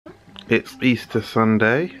It's Easter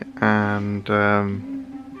Sunday, and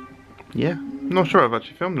yeah, not sure I've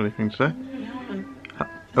actually filmed anything today.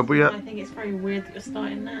 Are we I think it's very weird that you're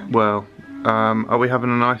starting now. Well, are we having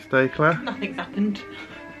a nice day, Claire? Nothing's happened.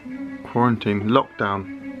 Quarantine,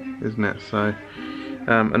 lockdown, isn't it? So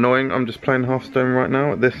annoying. I'm just playing Hearthstone right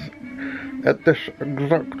now at this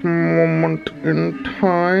exact moment in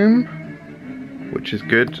time, which is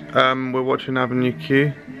good. We're watching Avenue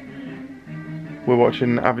Q. We're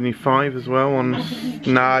watching Avenue 5 as well on...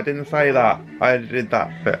 Nah, I didn't say that. I did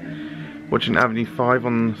that bit. Watching Avenue 5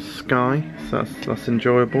 on Sky, so that's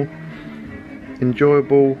enjoyable.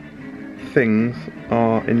 Enjoyable things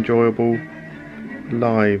are enjoyable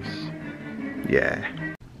lives. Yeah.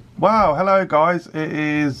 Wow, hello guys. It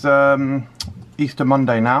is Easter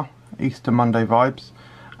Monday now. Easter Monday vibes.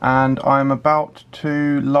 And I'm about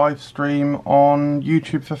to live stream on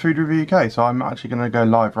YouTube for Food Review UK, so I'm actually going to go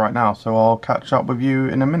live right now, so I'll catch up with you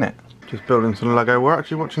in a minute. Just building some Lego. We're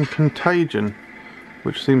actually watching Contagion,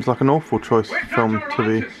 which seems like an awful choice film to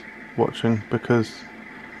be watching because,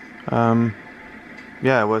 yeah,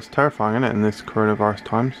 well, it's terrifying, isn't it, in this coronavirus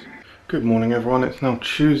times. Good morning everyone, it's now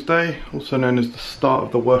Tuesday, also known as the start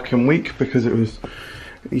of the working week because it was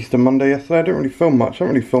Easter Monday yesterday. I didn't really film much. I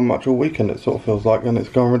haven't really filmed much all weekend, it sort of feels like, and it's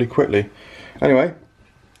gone really quickly. Anyway,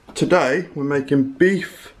 today we're making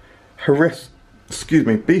beef harissa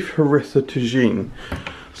tagine.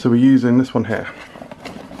 So we're using this one here,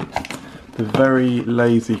 the Very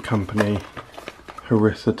Lazy Company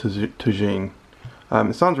harissa tagine.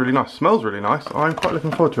 It sounds really nice, smells really nice. I'm quite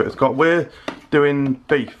looking forward to it. We're doing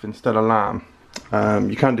beef instead of lamb.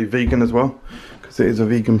 You can do vegan as well because it is a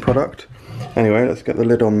vegan product. Anyway, let's get the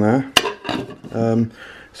lid on there.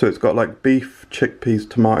 So it's got like beef, chickpeas,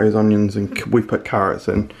 tomatoes, onions, and we've put carrots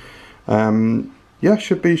in. Yeah,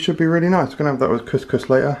 should be really nice. We're gonna have that with couscous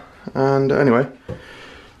later. And anyway,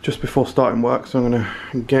 just before starting work, so I'm gonna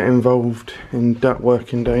get involved in that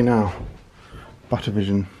working day now.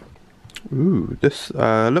 Buttervision. Ooh, this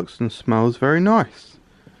looks and smells very nice.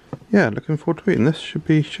 Yeah, looking forward to eating this. Should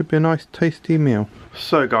be a nice tasty meal.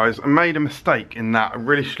 So guys, I made a mistake in that I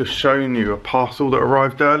really should have shown you a parcel that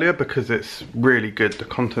arrived earlier because it's really good. The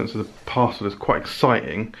contents of the parcel is quite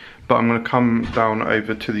exciting. But I'm going to come down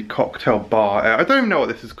over to the cocktail bar. I don't even know what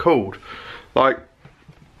this is called. Like,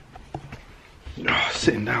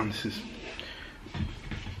 sitting down, this is...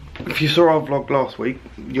 If you saw our vlog last week,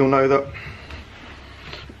 you'll know that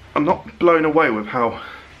I'm not blown away with how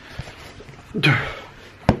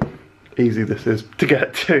easy this is to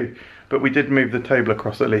get to, but we did move the table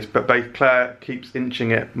across at least. But Claire keeps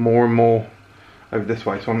inching it more and more over this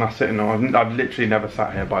way, so I'm now sitting on. I've literally never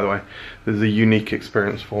sat here, by the way. This is a unique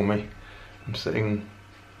experience for me. I'm sitting.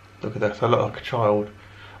 Look at this. I look like a child.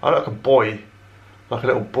 I look like a boy, like a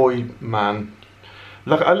little boy man.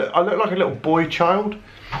 Look, I look like a little boy child.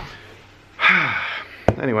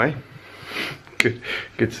 Anyway, good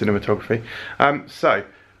cinematography. So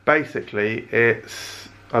basically,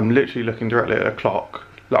 I'm literally looking directly at a clock.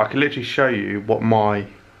 Like, I can literally show you what my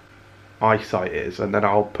eyesight is, and then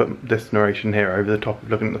I'll put this narration here over the top of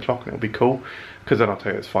looking at the clock, and it'll be cool, because then I'll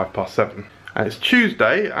tell you it's 7:05. And it's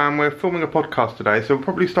Tuesday, and we're filming a podcast today, so we'll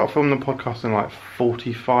probably start filming the podcast in like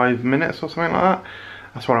 45 minutes or something like that.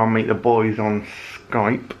 That's when I'll meet the boys on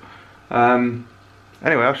Skype.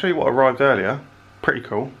 Anyway, I'll show you what arrived earlier. Pretty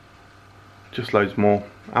cool. Just loads more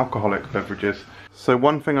alcoholic beverages. So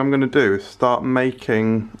one thing I'm going to do is start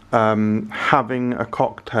making, having a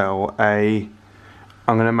cocktail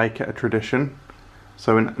I'm going to make it a tradition.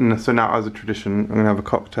 So now as a tradition, I'm going to have a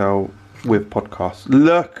cocktail with podcasts.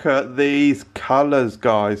 Look at these colours,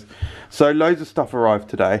 guys. So loads of stuff arrived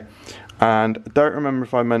today. And I don't remember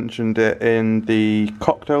if I mentioned it in the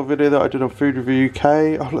cocktail video that I did on Food Review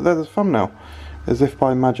UK. Oh, look, there's a thumbnail. As if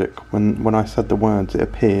by magic, when I said the words, it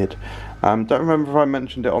appeared. Don't remember if I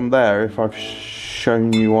mentioned it on there, if I've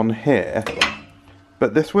shown you on here.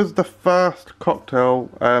 But this was the first cocktail,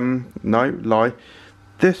 no, lie.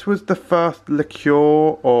 This was the first liqueur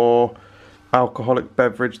or alcoholic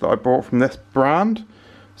beverage that I bought from this brand.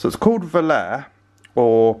 So it's called Valère,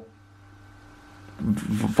 or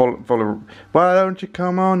why don't you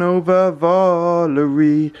come on over,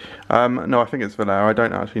 Valerie? No, I think it's Valère, I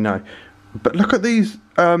don't actually know. But look at these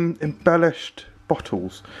embellished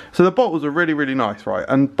bottles. So the bottles are really nice, right?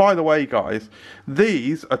 And by the way, guys,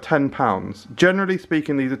 these are £10. Generally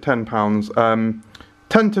speaking, these are £10.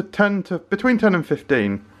 Between 10 and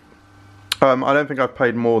 15. I don't think I've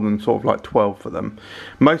paid more than sort of like 12 for them.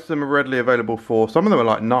 Most of them are readily available for, some of them are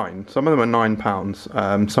like 9, some of them are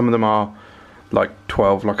 £9. Some of them are like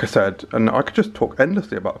 12, like I said, and I could just talk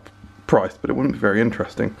endlessly about price, but it wouldn't be very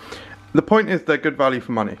interesting. The point is they're good value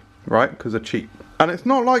for money. right? Because they're cheap. And it's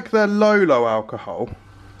not like they're low alcohol.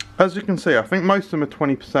 As you can see, I think most of them are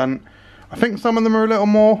 20%. I think some of them are a little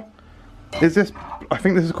more. I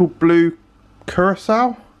think this is called Blue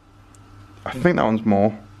Curacao. I think that one's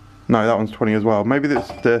more. No, that one's 20 as well. Maybe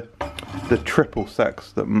that's the triple sec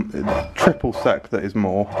that is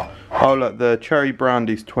more. Oh look, the cherry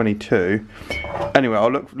brandy's 22. Anyway,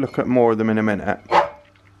 I'll look at more of them in a minute.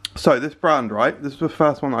 So this brand, right? This is the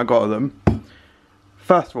first one that I got of them.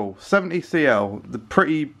 First of all, 70 cl, the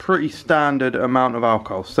pretty standard amount of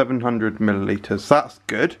alcohol, 700 millilitres. That's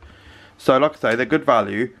good. So like I say, they're good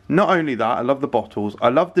value. Not only that, I love the bottles. I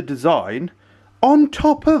love the design. On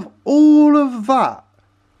top of all of that,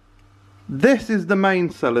 this is the main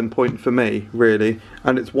selling point for me, really,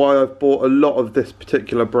 and it's why I've bought a lot of this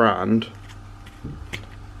particular brand.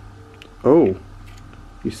 Oh,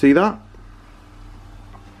 you see that?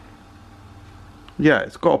 Yeah,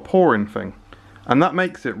 it's got a pouring thing, and that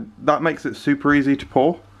makes it super easy to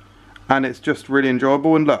pour, and it's just really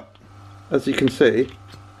enjoyable. And look, as you can see,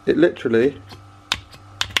 it literally,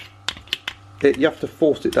 you have to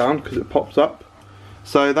force it down because it pops up.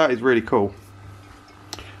 So that is really cool.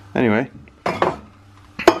 Anyway,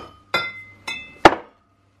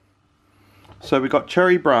 so we got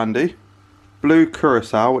cherry brandy, blue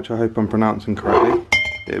curacao, which I hope I'm pronouncing correctly.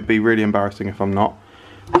 It would be really embarrassing if I'm not.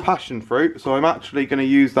 Passion fruit, so I'm actually going to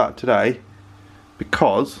use that today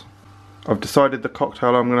because I've decided the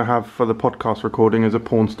cocktail I'm going to have for the podcast recording is a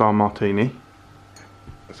porn star martini.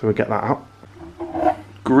 So we get that out.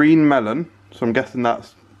 Green melon, so I'm guessing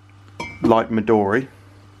that's like Midori.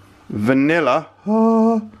 Vanilla.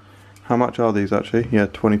 How much are these actually? Yeah,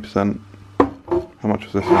 20%. How much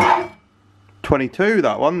was this one? 22,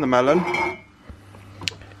 that one, the melon.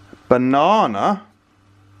 Banana.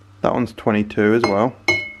 That one's 22 as well.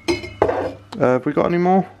 Have we got any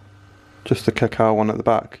more? Just the cacao one at the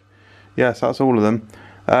back. Yes, that's all of them.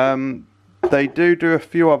 They do a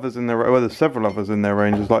few others in their, well, there's several others in their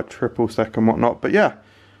ranges, like triple sec and whatnot. But yeah,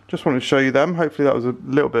 just wanted to show you them. Hopefully that was a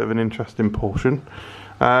little bit of an interesting portion.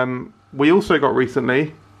 We also got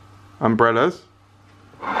recently umbrellas.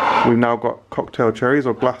 We've now got cocktail cherries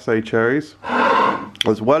or glacé cherries,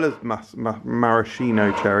 as well as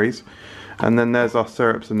maraschino cherries. And then there's our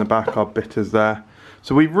syrups in the back, our bitters there.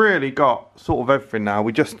 So we've really got sort of everything now.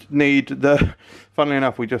 We just need funnily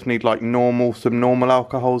enough, we just need like some normal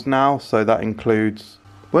alcohols now. So that includes,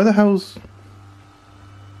 where the hell's,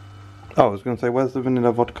 oh, I was going to say, where's the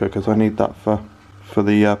vanilla vodka? Because I need that for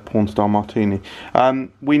the porn star martini.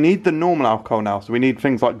 We need the normal alcohol now. So we need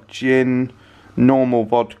things like gin, normal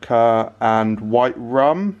vodka, and white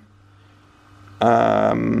rum.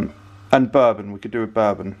 And bourbon. We could do a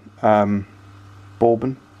bourbon.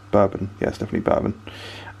 Bourbon. Yeah, it's definitely bourbon.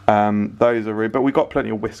 Those are really, but we've got plenty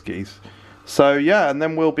of whiskies. So yeah, and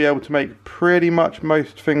then we'll be able to make pretty much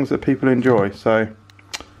most things that people enjoy. So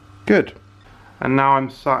good. And now I'm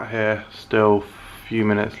sat here still a few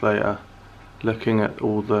minutes later looking at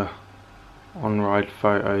all the on-ride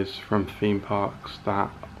photos from theme parks that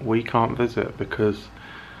we can't visit because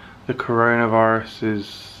the coronavirus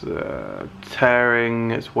is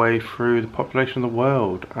tearing its way through the population of the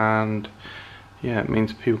world, and yeah, it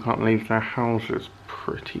means people can't leave their houses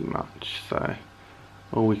pretty much. So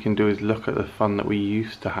all we can do is look at the fun that we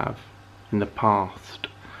used to have in the past.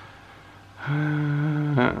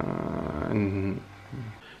 And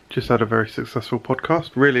just had a very successful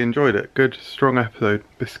podcast. Really enjoyed it. Good, strong episode.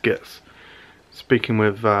 Biscuits.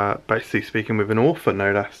 Basically speaking with an author,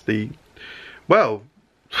 no less. Well,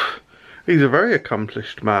 he's a very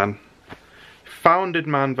accomplished man. Founded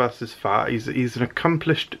Man vs. Fat. He's an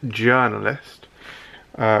accomplished journalist,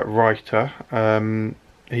 writer.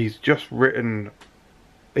 He's written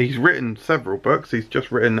several books. He's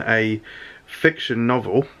just written a fiction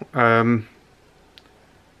novel.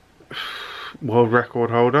 World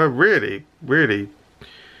record holder. Really, really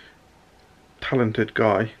talented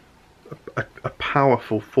guy. A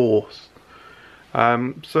powerful force.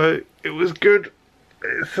 So it was good.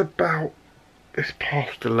 It's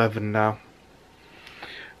past 11 now,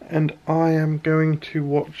 and I am going to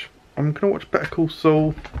watch Better Call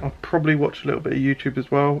Saul. I'll probably watch a little bit of YouTube as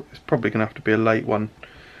well. It's probably gonna have to be a late one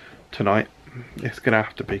tonight. It's gonna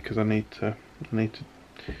have to be because I need to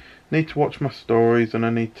watch my stories, and I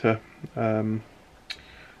need to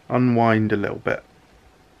unwind a little bit.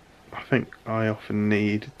 I think I often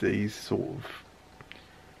need these sort of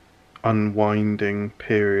unwinding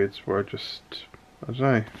periods where I don't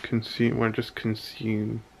know, consume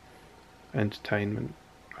entertainment.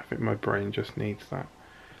 I think my brain just needs that.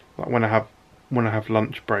 Like when I have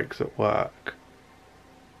lunch breaks at work,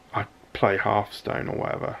 I play Hearthstone or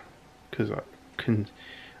whatever, because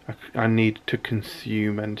I need to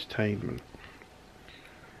consume entertainment.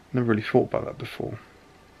 Never really thought about that before.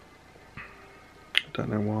 I don't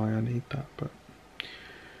know why I need that, but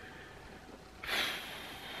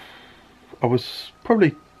I was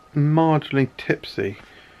probably marginally tipsy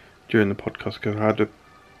during the podcast because I had a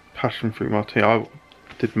passion fruit martini. I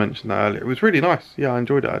did mention that earlier. It was really nice. Yeah, I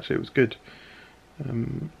enjoyed it actually. It was good.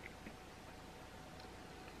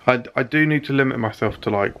 I do need to limit myself to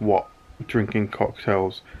like drinking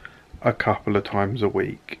cocktails a couple of times a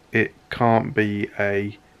week. It can't be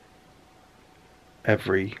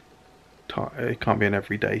every time. It can't be an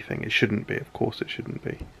everyday thing. It shouldn't be. Of course, it shouldn't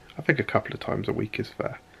be. I think a couple of times a week is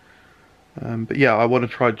fair. But yeah, I want to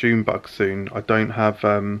try June bug soon. I don't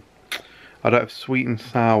have sweet and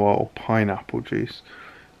sour or pineapple juice,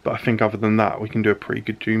 but I think other than that we can do a pretty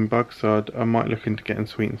good June bug. So I might look into getting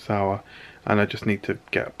sweet and sour, and I just need to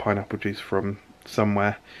get pineapple juice from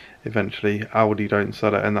somewhere eventually. Aldi don't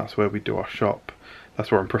sell it, and that's where we do our shop.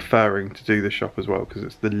 That's where I'm preferring to do the shop as well, because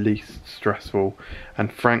it's the least stressful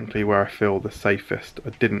and frankly where I feel the safest.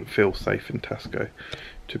 I didn't feel safe in Tesco,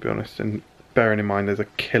 to be honest, and bearing in mind there's a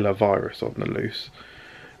killer virus on the loose,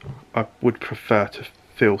 I would prefer to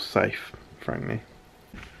feel safe, frankly.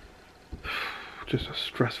 Just a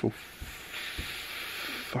stressful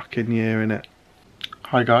fucking year, innit?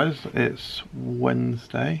 Hi guys, it's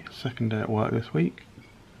Wednesday, second day at work this week.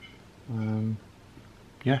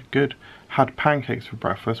 Yeah, good. Had pancakes for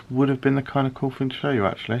breakfast. Would have been the kind of cool thing to show you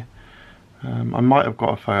actually. I might have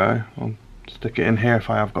got a photo. I'll stick it in here if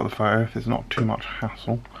I have got the photo, if it's not too much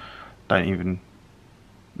hassle. Don't even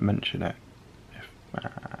mention it.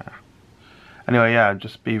 Anyway, yeah,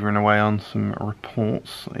 just beavering away on some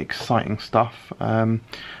reports, exciting stuff.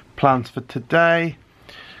 Plans for today.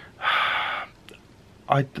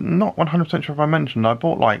 I'm not 100% sure if I mentioned, I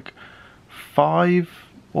bought like 5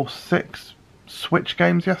 or 6 Switch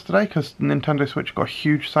games yesterday because Nintendo Switch got a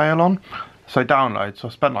huge sale on. So download, so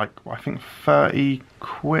I spent like, I think 30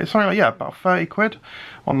 quid, something like, yeah, about 30 quid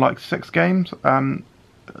on like 6 games.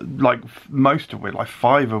 Like most of which, like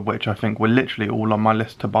 5 of which I think were literally all on my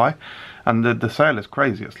list to buy. And the sale is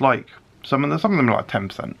crazy. It's like, some of them are like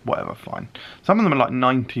 10%, whatever, fine. Some of them are like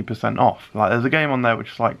 90% off. Like there's a game on there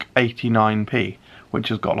which is like 89p, which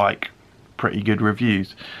has got like pretty good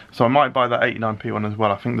reviews. So I might buy that 89p one as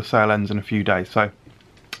well. I think the sale ends in a few days. So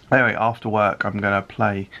anyway, after work I'm going to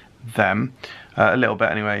play them a little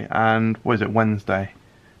bit anyway. And what is it, Wednesday?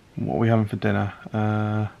 What are we having for dinner?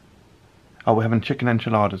 Oh, we're having chicken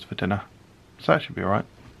enchiladas for dinner. So that should be alright.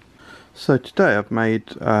 So today I've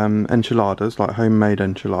made enchiladas, like homemade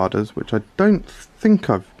enchiladas, which I don't think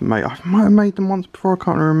I've made. I might have made them once before, I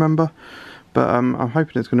can't remember. But I'm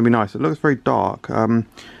hoping it's going to be nice. It looks very dark. I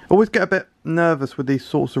always get a bit nervous with these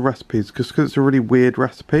sorts of recipes because it's a really weird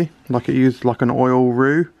recipe. Like it used like an oil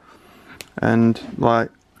roux, and like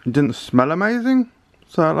it didn't smell amazing.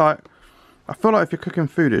 So like I feel like if you're cooking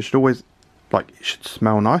food, it should always it should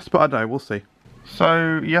smell nice. But I don't know. We'll see.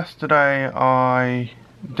 So yesterday I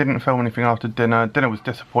didn't film anything after dinner. Dinner was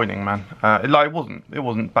disappointing, man. It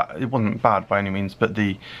wasn't bad by any means, but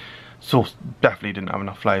the sauce definitely didn't have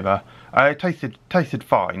enough flavour. It tasted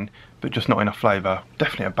fine, but just not enough flavour.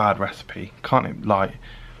 Definitely a bad recipe. Can't it, like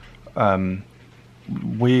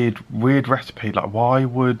weird recipe. Like why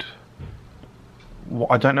would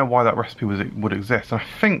I don't know why that recipe would exist. And I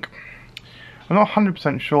think I'm not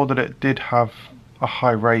 100% sure that it did have a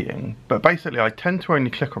high rating, but basically I tend to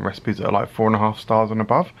only click on recipes that are like 4.5 stars and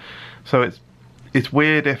above. So it's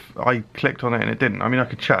weird if I clicked on it and it didn't. I mean, I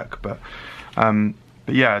could check, but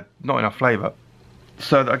yeah, not enough flavour.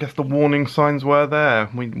 So I guess the warning signs were there.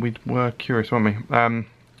 We were curious, weren't we?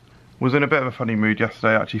 Was in a bit of a funny mood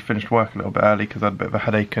yesterday. I actually finished work a little bit early because I had a bit of a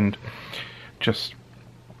headache and just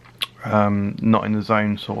not in the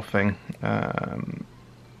zone sort of thing.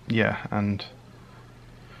 Yeah, and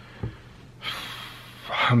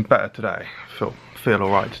I'm better today. Feel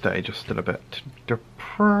alright today, just still a bit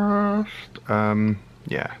depressed.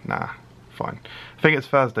 Yeah, nah, fine. I think it's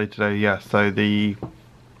Thursday today, yeah, so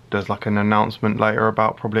there's like an announcement later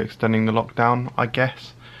about probably extending the lockdown, I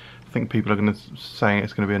guess. I think people are going to saying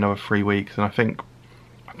it's going to be another 3 weeks, and I think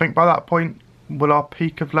by that point will our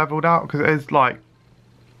peak have leveled out, because it is like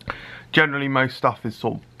generally most stuff is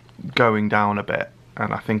sort of going down a bit,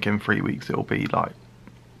 and I think in 3 weeks it'll be like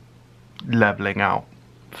leveling out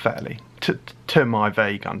fairly, to my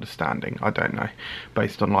vague understanding. I don't know,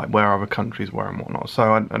 based on like where other countries were and whatnot.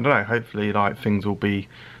 So I don't know, hopefully like things will be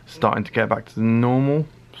starting to get back to the normal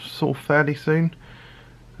sort of fairly soon.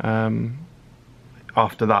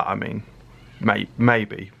 After that, I mean,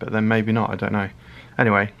 maybe, but then maybe not, I don't know.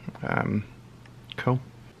 Anyway, cool.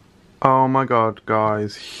 Oh my god,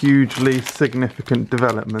 guys, hugely significant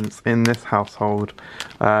developments in this household.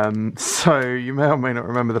 So you may or may not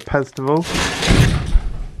remember the Pestival.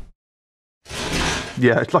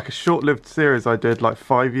 Yeah, it's like a short-lived series I did like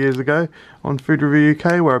 5 years ago on Food Review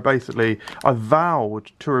UK, where basically I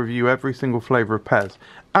vowed to review every single flavour of Pez.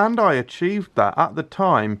 And I achieved that at the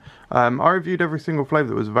time. I reviewed every single flavour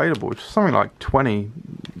that was available, which is something like 20,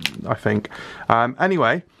 I think.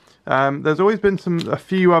 Anyway, there's always been a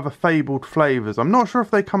few other fabled flavours. I'm not sure if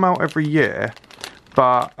they come out every year,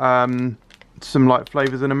 but some like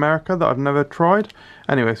flavours in America that I've never tried.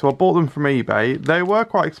 Anyway, so I bought them from eBay. They were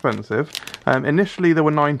quite expensive. Initially they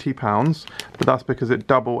were £90, but that's because it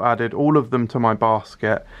double added all of them to my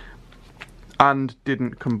basket and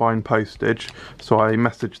didn't combine postage. So I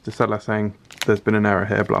messaged the seller saying there's been an error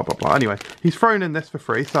here, blah blah blah. Anyway, he's thrown in this for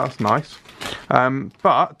free, so that's nice.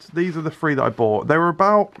 But these are the 3 that I bought. They were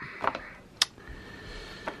about...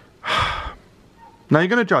 Now you're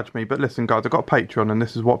going to judge me, but listen guys, I've got a Patreon and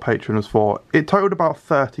this is what Patreon is for. It totaled about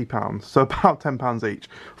 £30, so about £10 each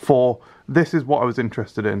for this is what I was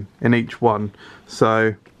interested in each one.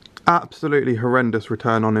 So absolutely horrendous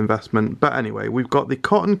return on investment. But anyway, we've got the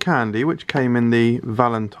cotton candy, which came in the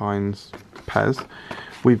Valentine's Pez.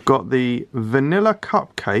 We've got the vanilla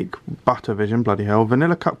cupcake, Buttervision, bloody hell,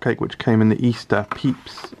 vanilla cupcake, which came in the Easter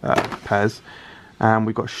Peeps Pez. And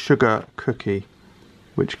we've got sugar cookie,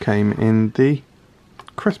 which came in the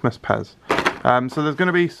Christmas Pez. So there's going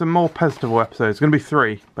to be some more Pestival episodes. There's going to be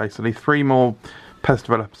 3, basically 3 more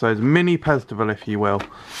Pestival episodes, mini Pestival if you will.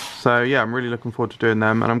 So yeah, I'm really looking forward to doing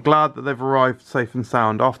them, and I'm glad that they've arrived safe and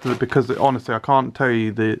sound because honestly I can't tell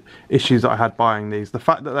you the issues that I had buying these. The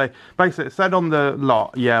fact that they basically it said on the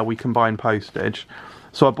lot, yeah, we combine postage,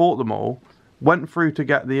 so I bought them all, went through to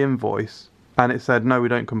get the invoice and it said no, we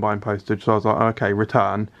don't combine postage. So I was like, okay,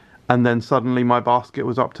 return. And then suddenly my basket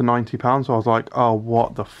was up to £90, so I was like, oh,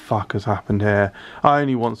 what the fuck has happened here? I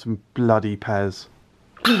only want some bloody Pez.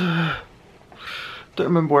 Don't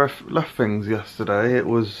remember where I left things yesterday. It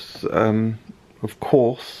was, of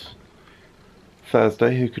course,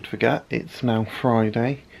 Thursday, who could forget? It's now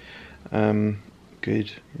Friday.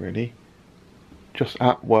 Good, really. Just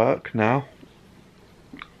at work now.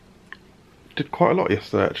 Did quite a lot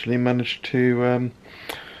yesterday, actually. Managed to...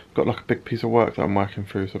 got like a big piece of work that I'm working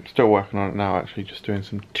through, so I'm still working on it now actually, just doing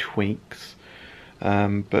some tweaks,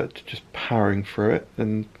 but just powering through it,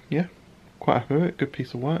 and yeah, quite happy with it. Good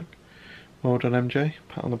piece of work. Well done MJ,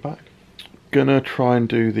 pat on the back. Gonna try and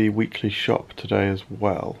do the weekly shop today as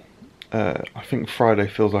well. I think Friday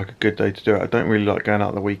feels like a good day to do it. I don't really like going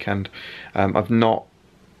out the weekend. I've not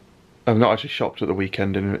actually shopped at the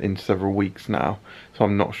weekend in several weeks now, so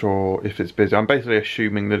I'm not sure if it's busy. I'm basically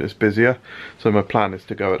assuming that it's busier, so my plan is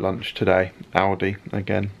to go at lunch today, Aldi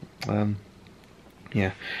again.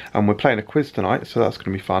 Yeah, and we're playing a quiz tonight, so that's going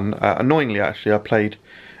to be fun. Annoyingly actually, I played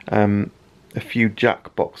a few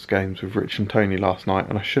Jackbox games with Rich and Tony last night,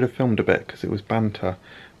 and I should have filmed a bit because it was banter,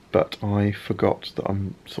 but I forgot that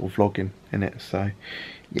I'm sort of vlogging in it, so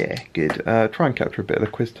yeah, good. Try and capture a bit of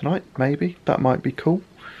the quiz tonight, maybe, that might be cool.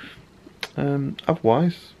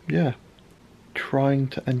 Otherwise, yeah, trying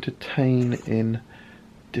to entertain in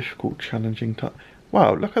difficult, challenging time.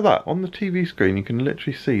 Wow, look at that. On the TV screen you can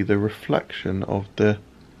literally see the reflection of the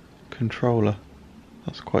controller.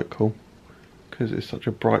 That's quite cool. Because it's such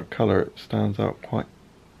a bright colour, it stands out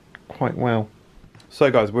quite well. So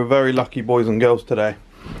guys, we're very lucky boys and girls today.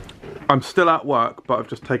 I'm still at work, but I've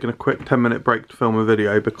just taken a quick 10-minute break to film a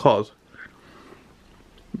video because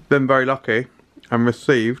I've been very lucky and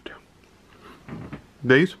received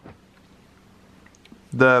these,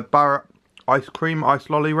 the Barrett ice cream ice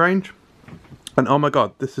lolly range, and oh my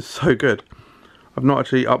god, this is so good. I've not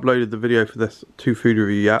actually uploaded the video for this to Food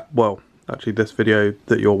Review yet. Well, actually this video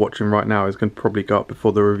that you're watching right now is going to probably go up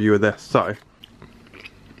before the review of this, so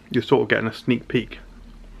you're sort of getting a sneak peek.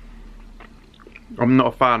 I'm not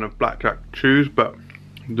a fan of blackjack chews, but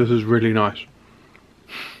this is really nice.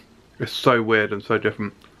 It's so weird and so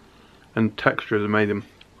different, and texture is amazing.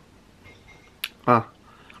 Ah,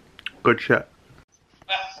 good shit.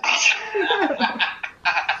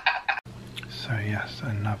 So yes,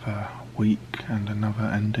 another week and another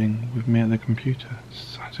ending with me at the computer.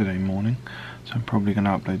 Saturday morning, so I'm probably going to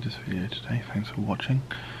upload this video today. Thanks for watching.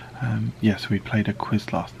 Yes, we played a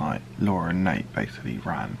quiz last night. Laura and Nate basically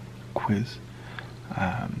ran a quiz.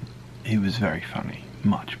 It was very funny.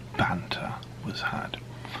 Much banter was had.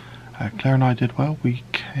 Claire and I did well. We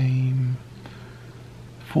came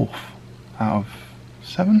 4th out of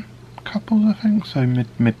 7 couples, I think, so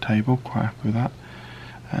mid table. Quite happy with that.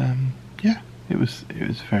 Yeah, it was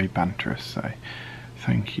very banterous, so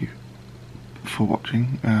thank you for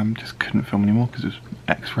watching. Just couldn't film anymore because it was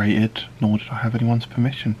X-rated, nor did I have anyone's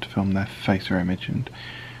permission to film their face or image, and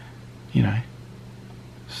you know,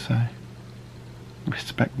 so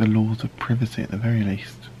respect the laws of privacy at the very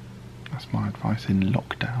least. That's my advice in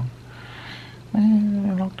lockdown.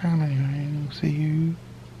 Lockdown anyway. I'll see you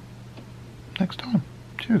next time.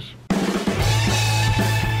 Cheers.